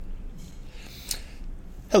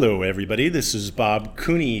Hello, everybody. This is Bob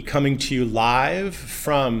Cooney coming to you live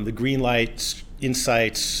from the Greenlight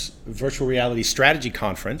Insights Virtual Reality Strategy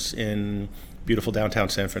Conference in beautiful downtown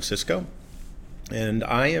San Francisco. And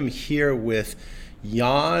I am here with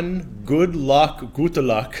Jan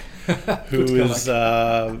Gutelach, who is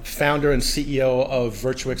founder and CEO of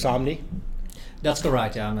Virtuix Omni. That's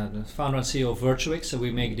correct, yeah. I'm the founder and CEO of Virtuix. So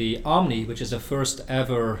we make the Omni, which is the first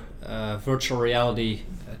ever virtual reality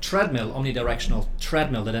treadmill, omnidirectional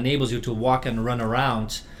treadmill that enables you to walk and run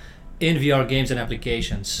around in VR games and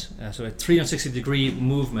applications. So a 360-degree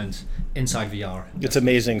movement inside VR. It's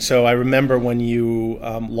amazing. So I remember when you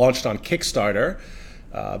launched on Kickstarter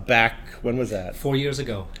back, when was that? 4 years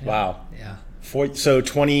ago. Yeah. Wow. Yeah. So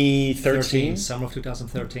 2013? Summer of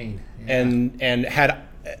 2013. Yeah. And had...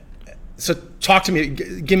 So talk to me,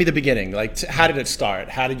 give me the beginning. Like, how did it start?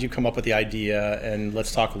 How did you come up with the idea? And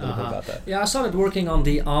let's talk a little bit about that. Yeah, I started working on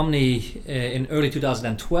the Omni in early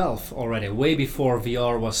 2012 already, way before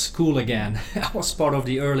VR was cool again. I was part of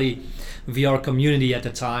the early VR community at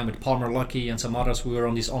the time with Palmer Luckey and some others. We were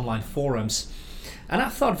on these online forums. And I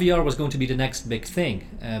thought VR was going to be the next big thing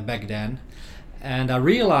back then. And I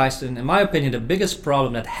realized, in my opinion, the biggest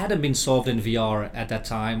problem that hadn't been solved in VR at that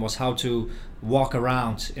time was how to walk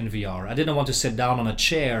around in VR. I didn't want to sit down on a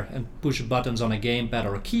chair and push buttons on a gamepad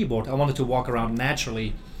or a keyboard. I wanted to walk around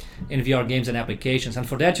naturally in VR games and applications. And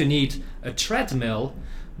for that you need a treadmill,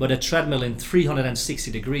 but a treadmill in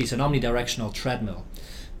 360 degrees, an omnidirectional treadmill.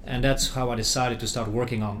 And that's how I decided to start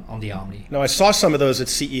working on the Omni. Now, I saw some of those at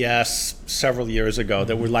CES several years ago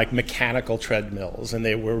that were like mechanical treadmills, and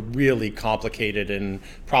they were really complicated and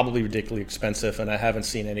probably ridiculously expensive, and I haven't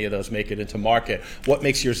seen any of those make it into market. What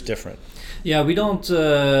makes yours different? Yeah, we don't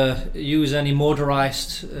use any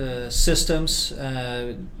motorized systems.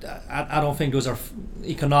 I don't think those are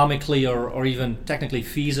economically or even technically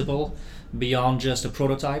feasible beyond just a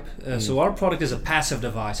prototype. So our product is a passive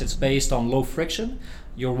device. It's based on low friction.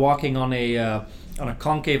 You're walking on a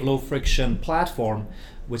concave low friction platform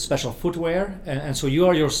with special footwear, and so you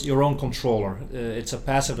are your own controller. It's a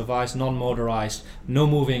passive device, non-motorized, no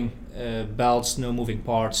moving belts, no moving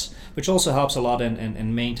parts, which also helps a lot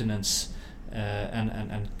in maintenance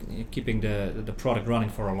and keeping the product running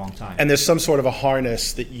for a long time. And there's some sort of a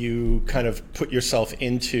harness that you kind of put yourself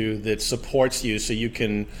into that supports you so you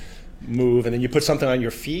can move, and then you put something on your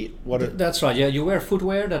feet? That's right, yeah. You wear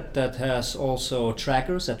footwear that has also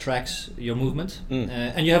trackers that tracks your movement,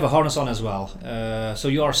 and you have a harness on as well. So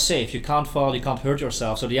you are safe, you can't fall, you can't hurt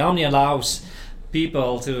yourself. So the Omni allows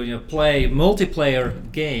people to play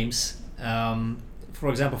multiplayer games, for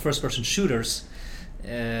example first-person shooters,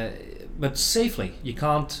 but safely. You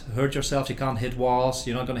can't hurt yourself, you can't hit walls,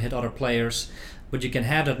 you're not going to hit other players, but you can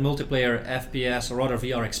have that multiplayer FPS or other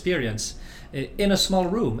VR experience in a small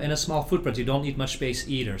room, in a small footprint. You don't need much space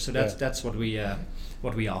either. So that's what we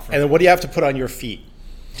offer. And then what do you have to put on your feet?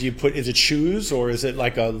 Is it shoes, or is it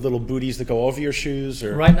like a little booties that go over your shoes?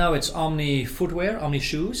 Or? Right now it's Omni footwear, Omni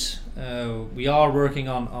shoes. We are working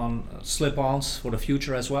on slip-ons for the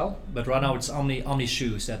future as well, but right now it's Omni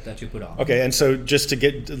shoes that you put on. Okay, and so just to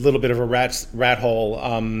get a little bit of a rat hole,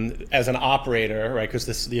 as an operator, right?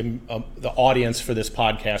 Because the audience for this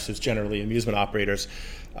podcast is generally amusement operators.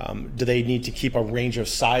 Do they need to keep a range of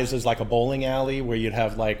sizes like a bowling alley where you'd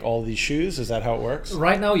have like all these shoes? Is that how it works?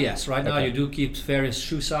 Right now, yes. Right now you do keep various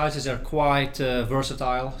shoe sizes. They're quite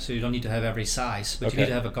versatile, so you don't need to have every size, but you need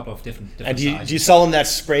to have a couple of different and sizes. Do you sell them that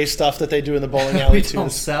spray stuff that they do in the bowling alley we too?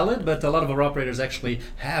 don't sell it, but a lot of our operators actually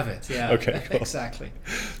have it. Yeah. Okay. Cool. Exactly.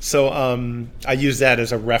 So I use that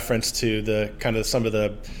as a reference to the kind of some of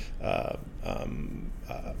the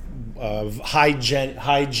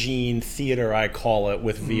hygiene theater, I call it,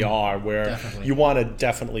 with VR, where definitely. You want to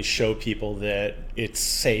definitely show people that it's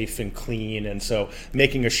safe and clean, and so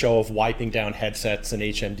making a show of wiping down headsets and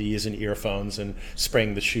HMDs and earphones and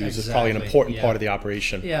spraying the shoes is probably an important part of the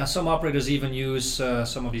operation. Yeah, some operators even use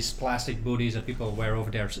some of these plastic booties that people wear over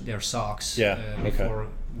their socks before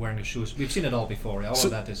wearing the shoes. We've seen it all before. All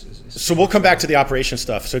of that is so we'll come back to the operation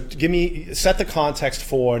stuff. So set the context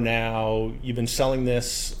for now. You've been selling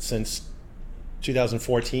this since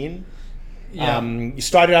 2014. Yeah. You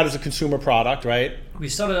started out as a consumer product, right? We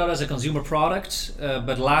started out as a consumer product,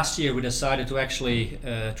 but last year we decided to actually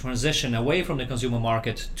transition away from the consumer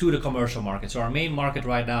market to the commercial market. So our main market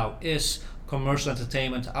right now is commercial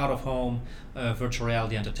entertainment, out-of-home, virtual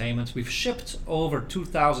reality entertainment. We've shipped over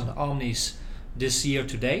 2,000 Omnis this year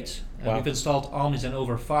to date. Wow. We've installed Omnis in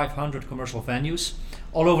over 500 commercial venues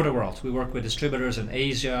all over the world. We work with distributors in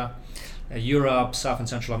Asia, Europe, South and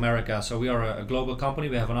Central America. So we are a global company.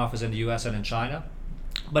 We have an office in the US and in China.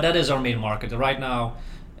 But that is our main market. Right now,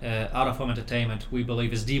 out-of-home entertainment, we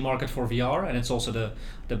believe, is the market for VR, and it's also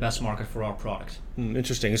the best market for our product.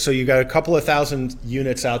 Interesting. So you got a couple of thousand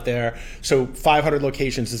units out there. So 500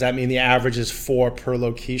 locations, does that mean the average is 4 per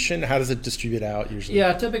location? How does it distribute out usually?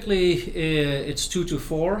 Yeah, typically it's 2 to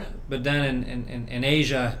 4, but then in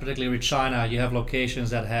Asia, particularly with China, you have locations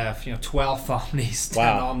that have 12 Omnis,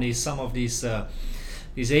 10 Omnis. Some of these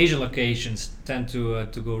Asian locations tend to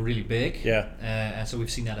go really big. Yeah. And so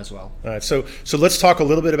we've seen that as well. All right. So let's talk a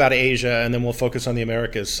little bit about Asia, and then we'll focus on the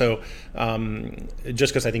Americas. So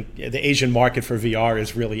just because I think the Asian market for VR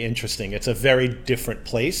is really interesting. It's a very different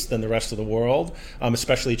place than the rest of the world,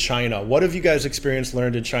 especially China. What have you guys experienced,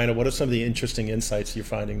 learned in China? What are some of the interesting insights you're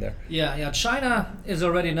finding there? Yeah. China is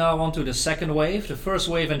already now onto the second wave. The first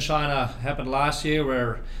wave in China happened last year,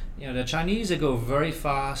 where the Chinese, they go very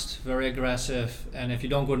fast, very aggressive, and if you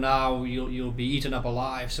don't go now, you'll be eaten up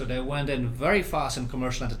alive. So they went in very fast in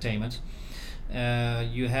commercial entertainment.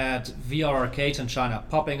 You had VR arcades in China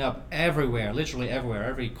popping up everywhere, literally everywhere,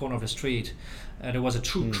 every corner of the street. There was a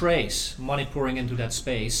true craze, money pouring into that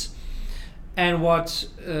space. And what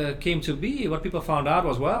came to be, what people found out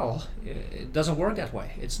was, well, it doesn't work that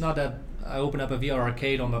way. It's not that I open up a VR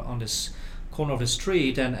arcade on this corner of the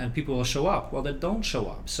street and people will show up. Well, they don't show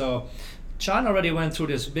up. So China already went through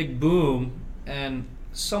this big boom and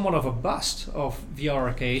somewhat of a bust of VR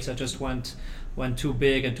arcades that just went too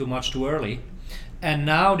big and too much too early. And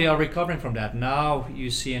now they are recovering from that. Now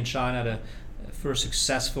you see in China the first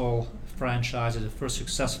successful franchises, the first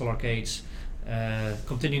successful arcades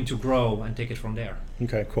continuing to grow and take it from there.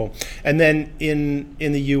 Okay, cool. And then in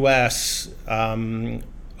the U.S., I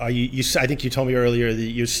think you told me earlier that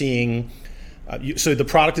you're seeing. So the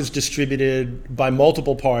product is distributed by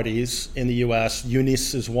multiple parties in the U.S.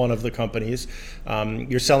 Unis is one of the companies.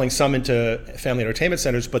 You're selling some into family entertainment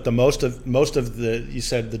centers, but the most of the, you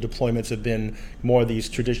said the deployments have been more of these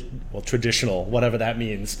traditional, whatever that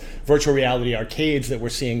means, virtual reality arcades that we're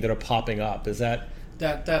seeing that are popping up. Is that?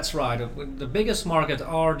 That's right. The biggest market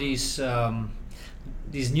are these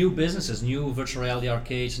new businesses, new virtual reality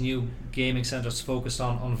arcades, new gaming centers focused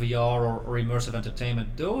on VR or immersive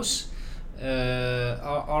entertainment. Those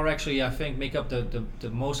are actually, I think, make up the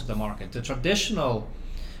most of the market. The traditional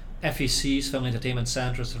FECs, family entertainment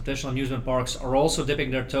centers, traditional amusement parks are also dipping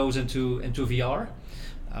their toes into VR,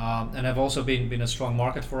 and have also been a strong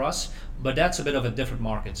market for us. But that's a bit of a different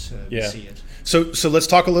market. We see it. So let's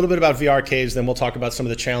talk a little bit about VR arcades, then we'll talk about some of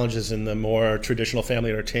the challenges in the more traditional family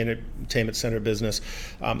entertainment center business.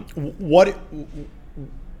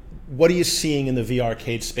 What are you seeing in the VR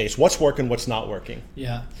arcade space? What's working, what's not working?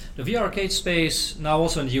 Yeah, the VR arcade space now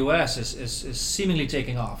also in the US is seemingly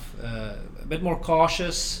taking off. A bit more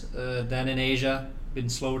cautious than in Asia, been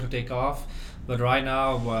slower to take off. But right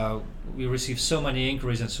now we receive so many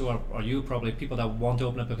inquiries, and so are you probably, people that want to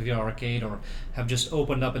open up a VR arcade or have just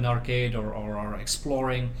opened up an arcade or are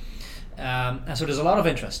exploring. And so there's a lot of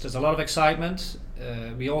interest, there's a lot of excitement.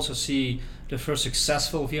 We also see the first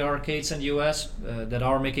successful VR arcades in the US that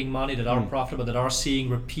are making money, that are profitable, that are seeing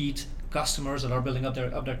repeat customers, that are building up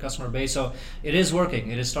their customer base. So it is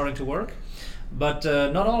working, it is starting to work, but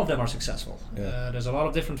not all of them are successful. There's a lot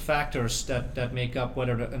of different factors that make up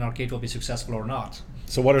whether an arcade will be successful or not.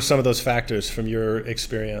 So what are some of those factors from your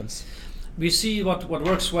experience? We see what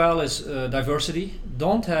works well is diversity.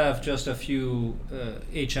 Don't have just a few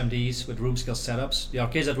HMDs with room scale setups. The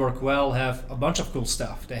arcades that work well have a bunch of cool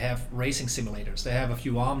stuff. They have racing simulators. They have a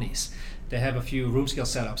few Omnis. They have a few room scale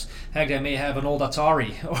setups. Heck, they may have an old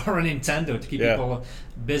Atari or a Nintendo to keep people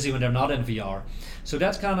busy when they're not in VR. So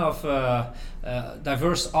that kind of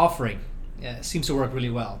diverse offering seems to work really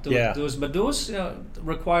well. Those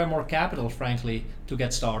require more capital, frankly, to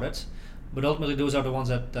get started. But ultimately, those are the ones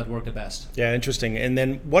that work the best. Yeah, interesting. And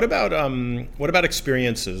then what about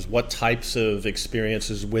experiences? What types of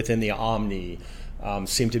experiences within the Omni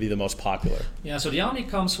seem to be the most popular? Yeah, so the Omni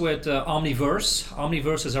comes with Omniverse.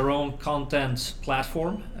 Omniverse is our own content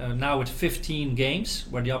platform, now with 15 games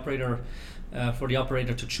where the operator for the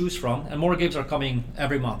operator to choose from, and more games are coming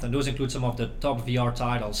every month, and those include some of the top VR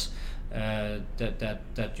titles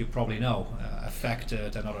that you probably know,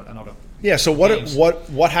 Affected and other. Yeah. So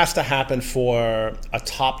what has to happen for a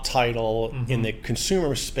top title in the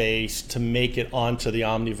consumer space to make it onto the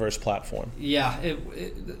Omniverse platform? Yeah.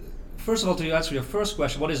 First of all, to answer your first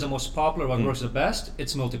question, what is the most popular? What works the best?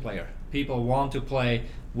 It's multiplayer. People want to play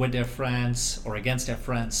with their friends or against their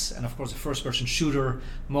friends, and of course, the first-person shooter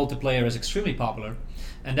multiplayer is extremely popular,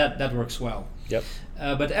 and that works well. Yep.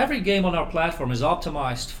 But every game on our platform is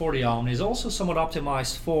optimized for the Omni, is also somewhat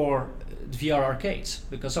optimized for VR arcades,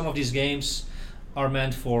 because some of these games are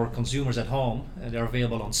meant for consumers at home, and they're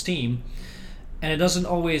available on Steam. and it doesn't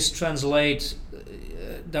always translate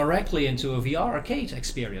directly into a VR arcade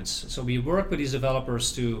experience. So we work with these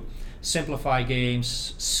developers to simplify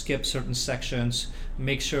games, skip certain sections,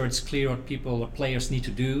 make sure it's clear what players need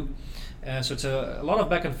to do. So it's a lot of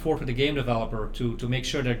back and forth with the game developer to make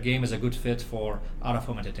sure their game is a good fit for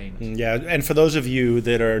out-of-home entertainment. Yeah, and for those of you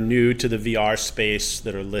that are new to the VR space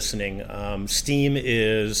that are listening, Steam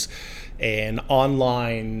is an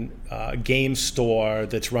online game store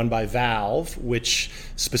that's run by Valve, which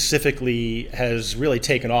specifically has really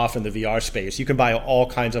taken off in the VR space. You can buy all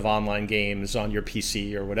kinds of online games on your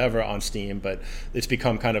PC or whatever on Steam, but it's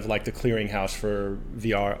become kind of like the clearinghouse for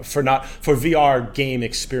VR game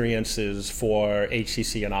experiences for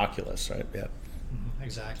HTC and Oculus, right? Yeah.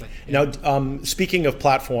 Exactly. Now, speaking of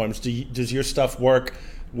platforms, does your stuff work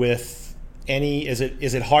with is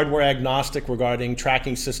it hardware agnostic regarding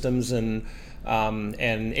tracking systems and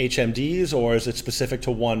HMDs, or is it specific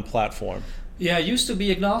to one platform? Yeah, it used to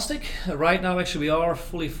be agnostic. Right now, actually, we are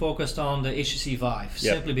fully focused on the HTC Vive,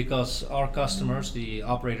 simply because our customers, the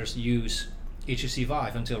operators, use HTC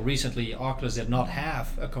Vive. Until recently, Oculus did not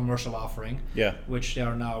have a commercial offering, which they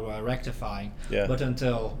are now rectifying. But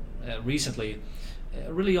until recently,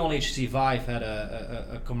 really only HTC Vive had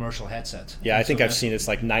a commercial headset. Yeah, I think I've seen it's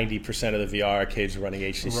like 90% of the VR arcades are running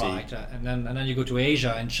HTC. Right, and then you go to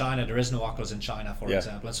Asia and China. There is no Oculus in China, for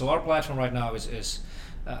example. And so our platform right now is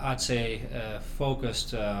I'd say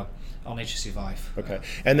focused on HTC Vive. Okay,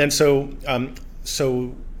 and then so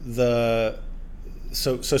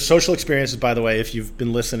social experiences, by the way, if you've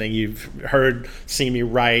been listening, you've seen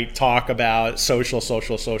me talk about social,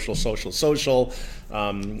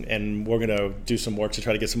 and we're going to do some work to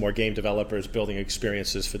try to get some more game developers building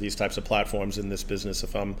experiences for these types of platforms in this business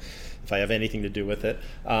if I have anything to do with it.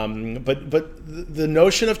 But the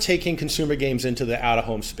notion of taking consumer games into the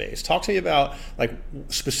out-of-home space, talk to me about like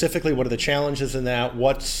specifically what are the challenges in that,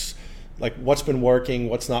 what's been working,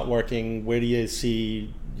 what's not working, where do you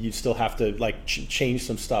see you still have to change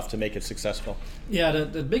some stuff to make it successful? Yeah,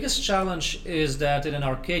 the biggest challenge is that in an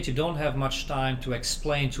arcade you don't have much time to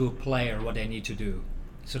explain to a player what they need to do.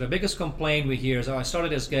 So the biggest complaint we hear is, I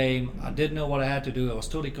started this game, I didn't know what I had to do, I was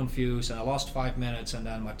totally confused, and I lost 5 minutes, and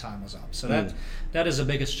then my time was up. So that is the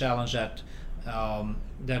biggest challenge that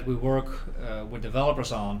we work with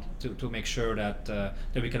developers on to make sure that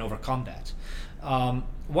we can overcome that.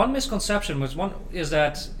 One misconception is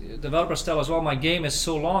that developers tell us, well, my game is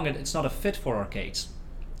so long it's not a fit for arcades.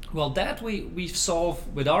 Well, that we solve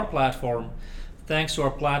with our platform, thanks to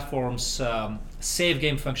our platform's save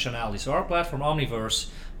game functionality. So our platform, Omniverse,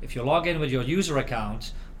 if you log in with your user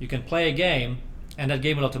account, you can play a game, and that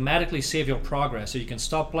game will automatically save your progress. So you can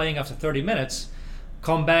stop playing after 30 minutes,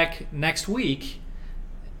 come back next week,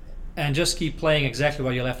 and just keep playing exactly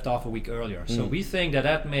where you left off a week earlier. So we think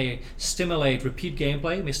that may stimulate repeat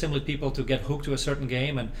gameplay, may stimulate people to get hooked to a certain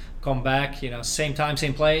game and come back, same time,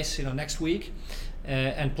 same place, next week,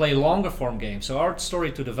 and play longer form games. So our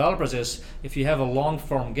story to developers is, if you have a long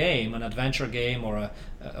form game, an adventure game or a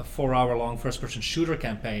 4-hour long first-person shooter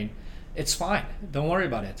campaign, it's fine. Don't worry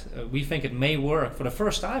about it. We think it may work for the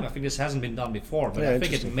first time. I think this hasn't been done before, but I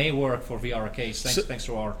think it may work for VR arcades thanks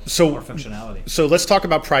to our functionality. So let's talk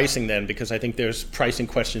about pricing then, because I think there's pricing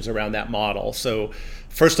questions around that model. So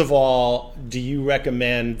first of all, do you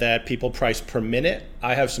recommend that people price per minute?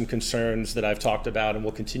 I have some concerns that I've talked about and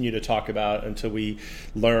will continue to talk about until we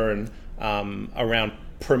learn around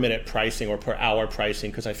per minute pricing or per hour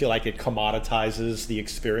pricing, because I feel like it commoditizes the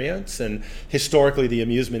experience. And historically, the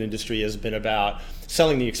amusement industry has been about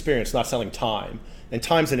selling the experience, not selling time. And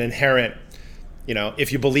time's an inherent,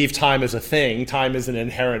 if you believe time is a thing, time is an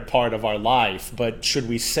inherent part of our life. But should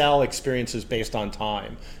we sell experiences based on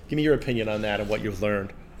time? Give me your opinion on that and what you've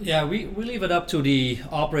learned. Yeah, we leave it up to the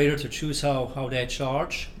operator to choose how they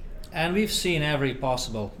charge. And we've seen every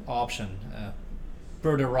possible option.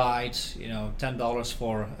 Per the ride, $10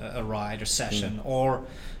 for a ride or session, or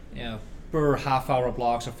per half-hour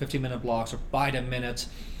blocks or 50-minute blocks, or by the minute.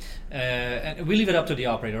 And we leave it up to the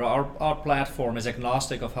operator. Our platform is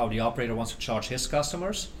agnostic of how the operator wants to charge his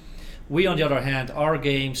customers. We, on the other hand, our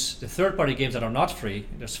games, the third-party games that are not free,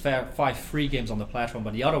 there's 5 free games on the platform,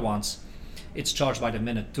 but the other ones, it's charged by the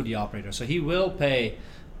minute to the operator. So he will pay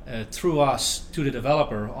through us to the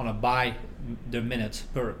developer on a by the minute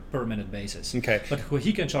per minute basis. Okay. But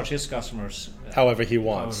he can charge his customers however he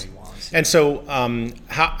wants. Yeah. And so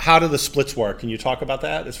how do the splits work? Can you talk about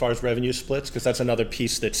that as far as revenue splits? Because that's another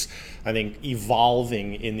piece that's, I think,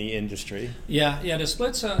 evolving in the industry. Yeah. The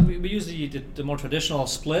splits, we use the more traditional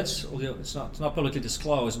splits. It's not publicly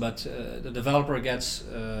disclosed, but the developer gets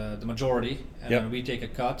the majority, and then we take a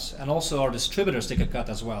cut. And also our distributors take a cut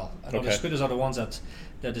as well. And our distributors are the ones that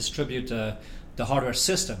distribute the hardware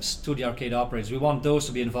systems to the arcade operators. We want those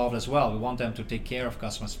to be involved as well. We want them to take care of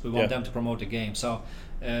customers. We want them to promote the game. So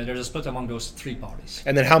there's a split among those three parties.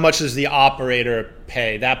 And then how much does the operator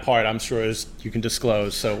pay? That part I'm sure is you can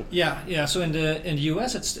disclose. So So in the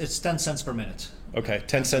US it's 10 cents per minute. Okay,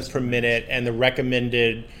 10 cents per minute, and the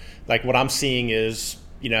recommended, like what I'm seeing is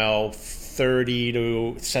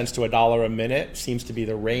 30 cents to $1 a minute seems to be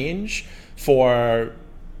the range for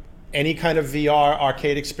any kind of VR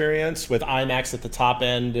arcade experience with IMAX at the top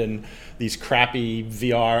end and these crappy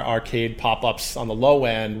VR arcade pop-ups on the low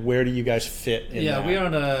end. Where do you guys fit in that? We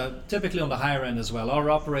are typically on the higher end as well. Our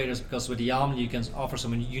operators, because with the Omni you can offer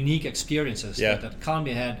some unique experiences that can't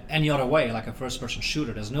be had any other way, like a first-person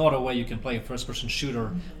shooter. There's no other way you can play a first-person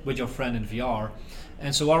shooter with your friend in VR.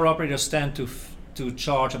 And so our operators tend to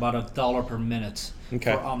charge about $1 per minute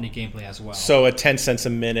for Omni gameplay as well. So at 10 cents a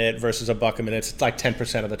minute versus $1 a minute, it's like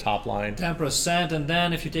 10% of the top line. 10%, and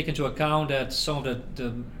then if you take into account that some of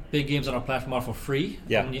the big games on our platform are for free.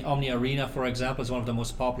 Omni Arena, for example, is one of the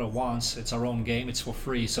most popular ones. It's our own game, it's for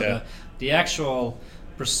free. So the actual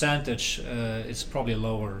percentage is probably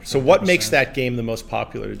lower. So what makes that game the most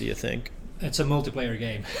popular, do you think? It's a multiplayer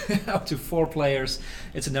game, up to 4 players.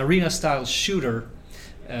 It's an arena-style shooter.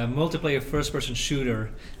 Multiplayer first-person shooter,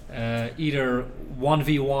 either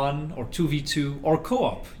 1v1 or 2v2 or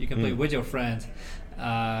co-op. You can play with your friend.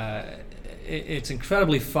 It's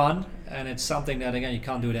incredibly fun, and it's something that again you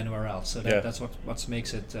can't do it anywhere else. So that's what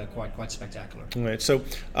makes it quite spectacular. All right. So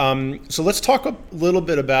let's talk a little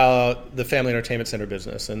bit about the Family Entertainment Center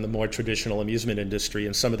business and the more traditional amusement industry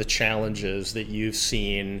and some of the challenges that you've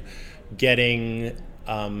seen getting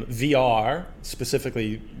VR,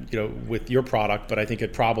 specifically, with your product, but I think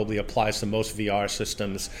it probably applies to most VR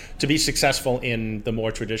systems, to be successful in the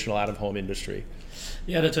more traditional out-of-home industry.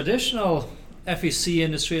 Yeah, the traditional FEC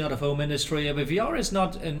industry, out-of-home industry, but VR is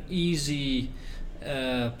not an easy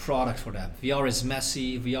product for them. VR is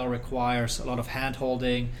messy. VR requires a lot of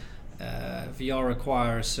hand-holding. VR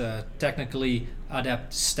requires technically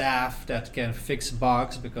adept staff that can fix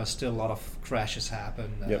bugs, because still a lot of crashes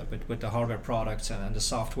happen with the hardware products and the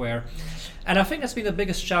software. And I think that's been the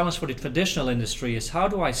biggest challenge for the traditional industry is how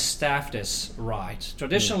do I staff this right?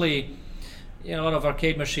 Traditionally, a lot of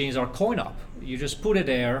arcade machines are coin-op. You just put it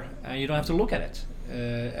there and you don't have to look at it.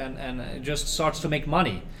 And it just starts to make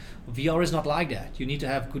money. VR is not like that. You need to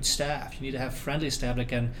have good staff. You need to have friendly staff that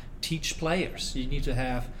can teach players. You need to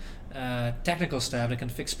have technical staff that can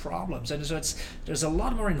fix problems, and so there's a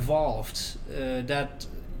lot more involved. That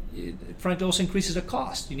frankly also increases the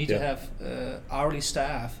cost. You need to have hourly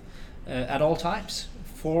staff at all times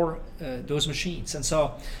for those machines, and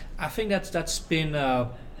so I think that's been to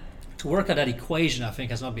work at that equation. I think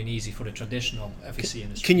has not been easy for the traditional FEC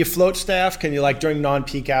industry. Can you float staff? Can you, like during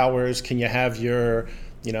non-peak hours, can you have your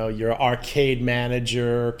arcade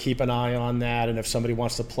manager keep an eye on that, and if somebody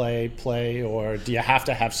wants to play, or do you have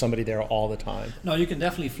to have somebody there all the time? No, you can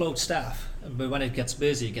definitely float staff, but when it gets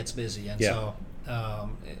busy, and so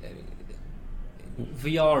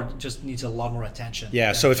VR just needs a lot more attention.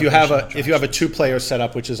 Yeah, so if you have a 2-player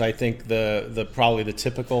setup, which is I think the probably the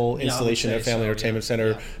typical installation at a Family Entertainment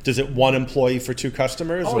Center, does it 1 employee for 2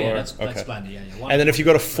 customers? Oh, that's plenty. And then if you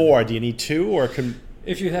go to 4, do you need 2 or can?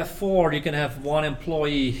 If you have 4, you can have 1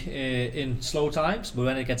 employee in slow times, but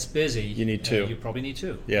when it gets busy, you need 2. You probably need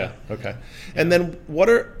 2. Yeah. Okay. And then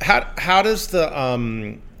how does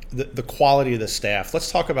the quality of the staff?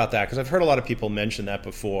 Let's talk about that, because I've heard a lot of people mention that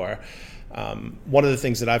before. One of the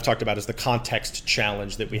things that I've talked about is the context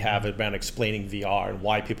challenge that we have around explaining VR and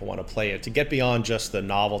why people want to play it, to get beyond just the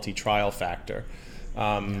novelty trial factor.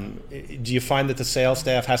 Do you find that the sales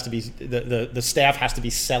staff has to be the staff has to be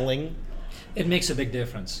selling? It makes a big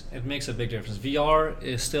difference. VR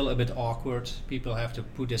is still a bit awkward. People have to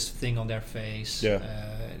put this thing on their face.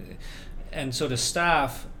 And so the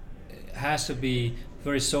staff has to be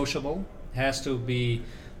very sociable, has to be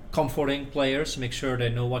comforting players, make sure they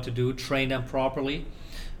know what to do, train them properly.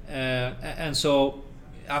 And so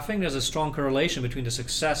I think there's a strong correlation between the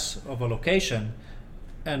success of a location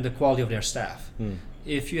and the quality of their staff.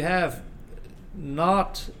 If you have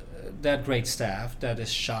not that great staff that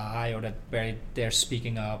is shy or that they're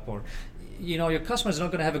speaking up, or your customers are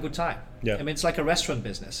not going to have a good time. Yeah. I mean, it's like a restaurant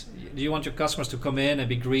business. Do you want your customers to come in and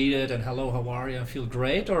be greeted and hello, how are you, and feel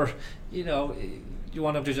great, or you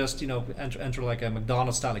want them to just enter like a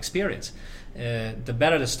McDonald's style experience? The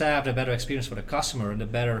better the staff, the better experience for the customer, and the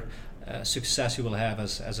better success you will have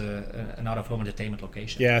as an out-of-home entertainment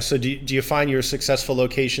location. Yeah. So do you find your successful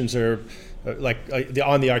locations are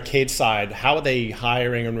on the arcade side? How are they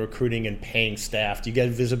hiring and recruiting and paying staff? Do you get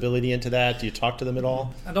visibility into that? Do you talk to them at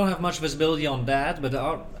all? I don't have much visibility on that, but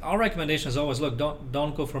our recommendation is always look.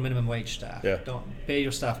 Don't go for minimum wage staff. Yeah. Don't pay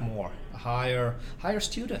your staff more. Hire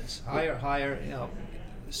students. Hire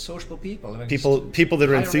sociable people. I mean, people that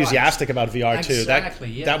are enthusiastic about VR too.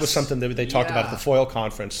 Exactly, that was something that they talked about at the Foil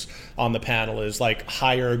conference on the panel, is like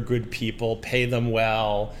hire good people, pay them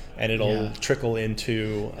well, and it'll trickle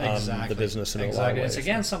into the business in a lot of ways. It's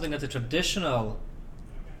again something that the traditional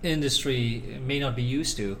industry may not be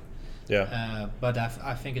used to. Yeah. But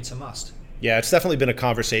I think it's a must. Yeah, it's definitely been a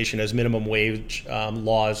conversation as minimum wage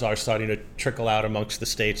laws are starting to trickle out amongst the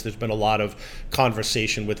states. There's been a lot of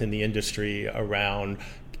conversation within the industry around,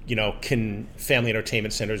 can family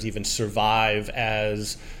entertainment centers even survive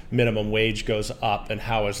as minimum wage goes up, and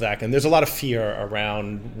how is that? And there's a lot of fear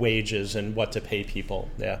around wages and what to pay people.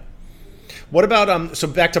 Yeah. What about, so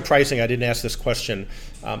back to pricing, I didn't ask this question.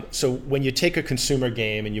 So when you take a consumer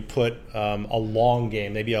game and you put a long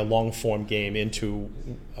game, maybe a long form game into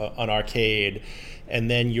an arcade, and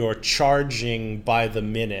then you're charging by the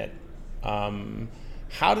minute,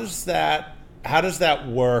 how does that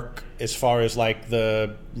work as far as like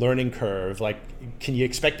the learning curve? Like, can you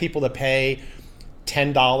expect people to pay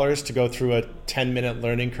 $10 to go through a 10-minute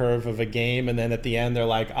learning curve of a game, and then at the end they're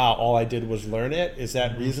like, all I did was learn it? Is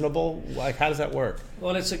that reasonable? Like, how does that work?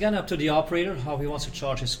 Well, it's again up to the operator how he wants to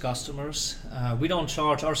charge his customers. We don't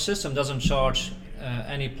charge, our system doesn't charge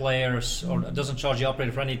any players, or doesn't charge the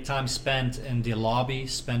operator for any time spent in the lobby,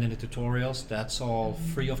 spent in the tutorials. That's all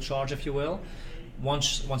free of charge, if you will.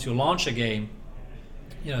 Once you launch a game,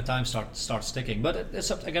 time starts ticking. But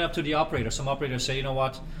it's up to the operator. Some operators say, you know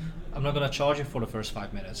what, I'm not going to charge you for the first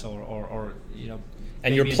 5 minutes, or.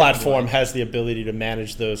 And your platform has the ability to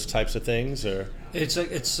manage those types of things, or it's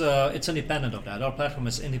independent of that. Our platform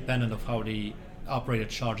is independent of how the operator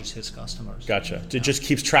charges his customers. Gotcha. It just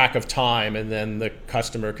keeps track of time, and then the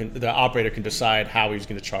operator can decide how he's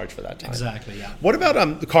going to charge for that time. Exactly. Yeah. What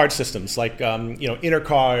about the card systems like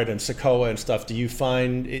Intercard and Sequoia and stuff? Do you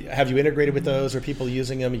have you integrated with those? Are people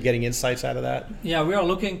using them? Are you getting insights out of that? Yeah, we are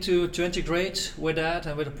looking to integrate with that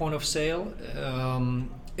and with the point of sale.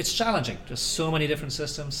 It's challenging. There's so many different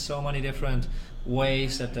systems, so many different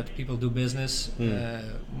ways that people do business.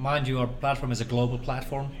 Mind you, our platform is a global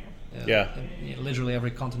platform. In literally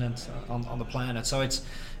every continent on the planet. So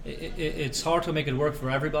it's hard to make it work for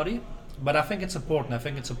everybody. But I think it's important. That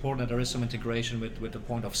there is some integration with the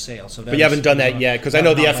point of sale. So but you haven't done that yet, because I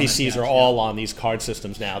know the FECs are all on these card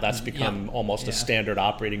systems now. That's become almost a standard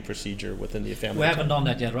operating procedure within the family. We haven't done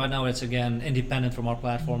that yet. Right now, it's again independent from our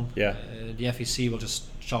platform. Yeah. The FEC will just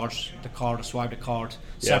charge the card or swipe the card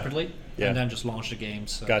separately, and then just launch the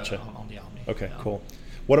games gotcha. On the Omni. Okay, cool.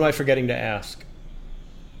 What am I forgetting to ask?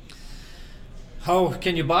 How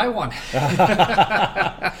can you buy one?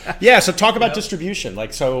 Yeah, so talk about distribution.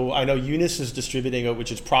 Like, so I know Unis is distributing it,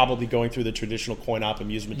 which is probably going through the traditional coin-op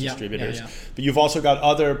amusement distributors. Yeah. But you've also got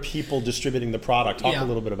other people distributing the product. Talk a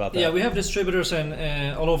little bit about that. Yeah, we have distributors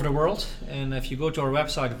all over the world. And if you go to our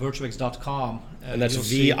website, virtuix.com. And that's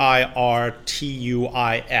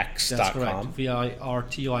VIRTUIX.com. That's correct,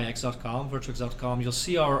 VIRTUIX.com, virtuix.com. You'll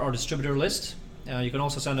see our distributor list. You can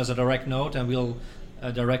also send us a direct note, and we'll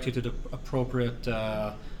direct you to the appropriate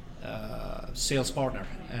sales partner,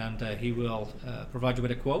 and he will provide you with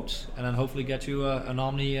a quote, and then hopefully get you an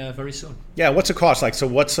Omni very soon. Yeah, what's it cost? Like, so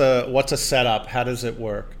what's a setup? How does it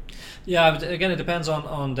work? Yeah, again, it depends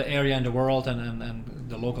on the area in the world and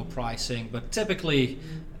the local pricing, but typically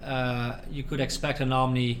you could expect an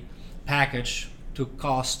Omni package to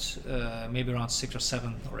cost maybe around $6,000 or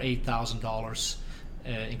 $7,000 or $8,000.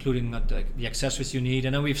 Including the accessories you need,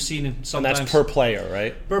 and then we've seen it sometimes. And that's per player,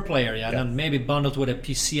 right? Per player, yeah. And then maybe bundled with a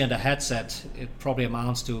PC and a headset, it probably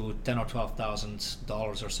amounts to $10,000 or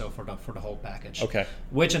 $12,000 or so for the whole package. Okay.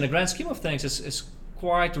 Which, in the grand scheme of things, is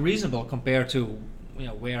quite reasonable compared to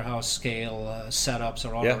warehouse scale setups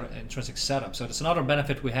or other intrinsic setups. So that's another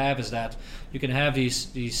benefit we have, is that you can have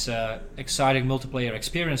these exciting multiplayer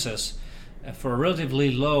experiences for a relatively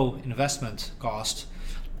low investment cost.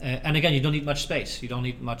 And again, you don't need much space. You don't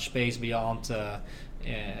need much space beyond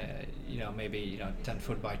maybe 10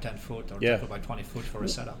 foot by 10 foot or Yeah. 10 foot by 20 foot for a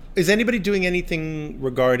setup. Is anybody doing anything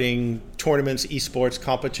regarding tournaments, esports,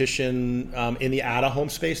 competition in the out-of-home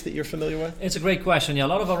space that you're familiar with? It's a great question. Yeah, a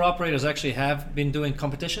lot of our operators actually have been doing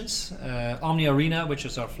competitions. Omni Arena, which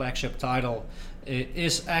is our flagship title,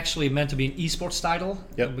 is actually meant to be an esports title.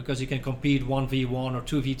 Yep. Because you can compete 1v1 or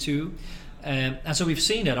 2v2. And so we've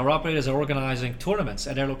seen that our operators are organizing tournaments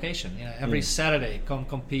at their location. Every Saturday, come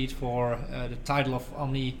compete for the title of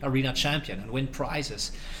Omni Arena champion and win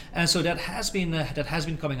prizes. And so that has been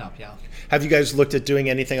coming up. Yeah. Have you guys looked at doing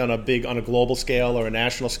anything on a global scale or a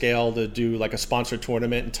national scale to do like a sponsored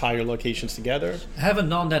tournament and tie your locations together? I haven't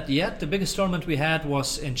done that yet. The biggest tournament we had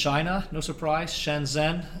was in China. No surprise,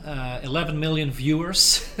 Shenzhen. 11 million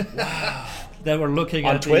viewers. Wow. That were looking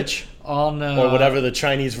on at Twitch or whatever the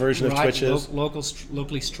Chinese version of Twitch is.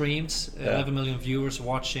 Locally streamed. 11 million viewers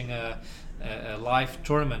watching a live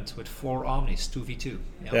tournament with 4 Omnis, 2v2.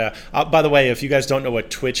 Yeah. By the way, if you guys don't know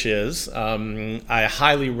what Twitch is, I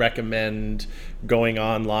highly recommend going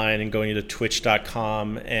online and going to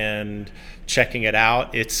twitch.com and checking it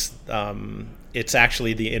out. It's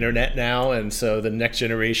actually the internet now, and so the next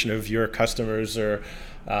generation of your customers are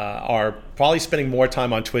probably spending more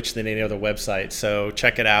time on Twitch than any other website. So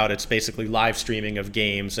check it out. It's basically live streaming of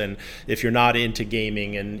games, and if you're not into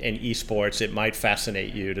gaming and esports, it might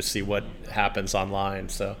fascinate you to see what happens online.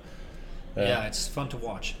 So yeah, it's fun to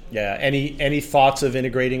watch. Yeah. Any thoughts of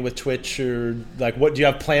integrating with Twitch, or like what do you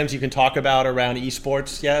have plans you can talk about around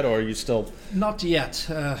esports yet, or are you still? Not yet.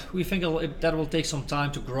 We think that will take some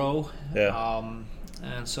time to grow. Yeah.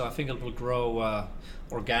 And so I think it will grow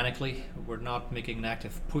organically. We're not making an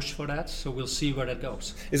active push for that, so we'll see where that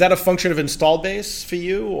goes. Is that a function of installed base for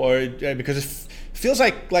you, or because it feels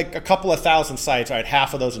like a couple of thousand sites? All right,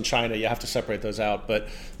 half of those in China, you have to separate those out, but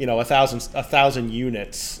 1,000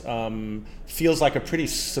 units feels like a pretty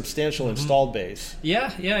substantial installed base.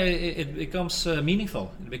 Yeah, it becomes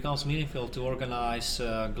meaningful. It becomes meaningful to organize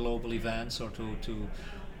global events, or to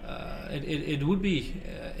it would be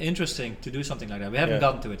interesting to do something like that. We haven't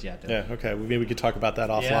gotten to it yet, though. Yeah, okay. Maybe we could talk about that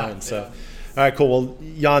offline. Yeah. All right, cool. Well,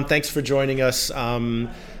 Jan, thanks for joining us.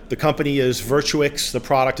 The company is Virtuix. The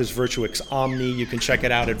product is Virtuix Omni. You can check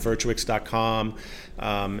it out at virtuix.com,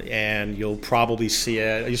 and you'll probably see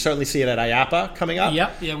it. You certainly see it at IAAPA coming up.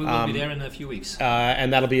 Yeah, we will be there in a few weeks.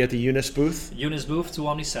 And that'll be at the Unis booth. Unis booth to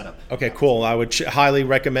Omni setup. Okay, cool. I would highly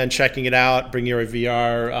recommend checking it out. Bring your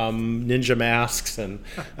VR ninja masks,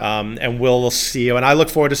 and we'll see you. And I look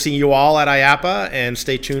forward to seeing you all at IAAPA. And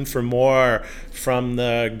stay tuned for more from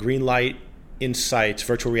the Greenlight Insights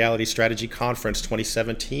Virtual Reality Strategy Conference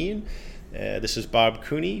 2017. This is Bob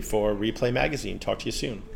Cooney for Replay Magazine. Talk to you soon.